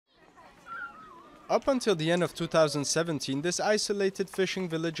Up until the end of 2017, this isolated fishing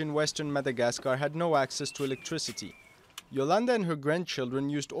village in western Madagascar had no access to electricity. Yolanda and her grandchildren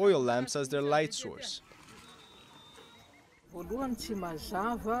used oil lamps as their light source.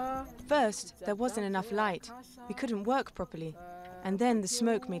 First, there wasn't enough light. We couldn't work properly. And then the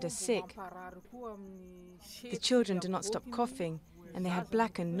smoke made us sick. The children did not stop coughing, and they had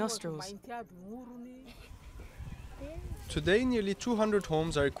blackened nostrils. Today, nearly 200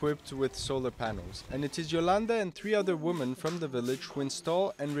 homes are equipped with solar panels, and it is Yolanda and 3 other women from the village who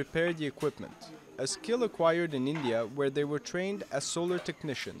install and repair the equipment, a skill acquired in India where they were trained as solar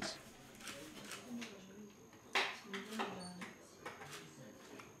technicians.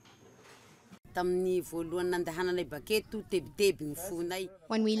 When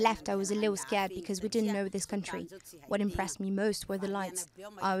we left, I was a little scared because we didn't know this country. What impressed me most were the lights.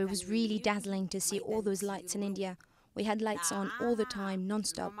 It was really dazzling to see all those lights in India. We had lights on all the time,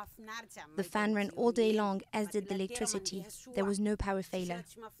 non-stop. The fan ran all day long, as did the electricity. There was no power failure.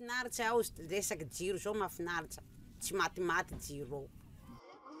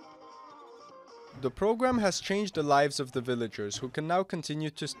 The program has changed the lives of the villagers, who can now continue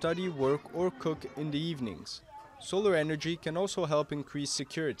to study, work or cook in the evenings. Solar energy can also help increase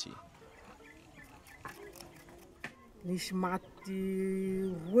security.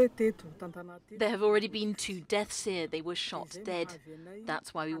 There have already been 2 deaths here. They were shot dead.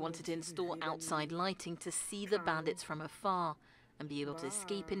 That's why we wanted to install outside lighting to see the bandits from afar and be able to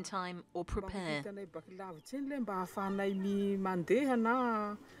escape in time or prepare.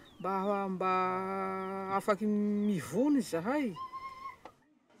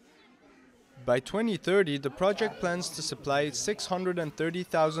 By 2030, the project plans to supply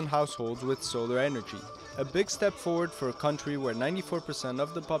 630,000 households with solar energy, a big step forward for a country where 94%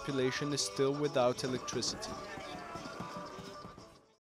 of the population is still without electricity.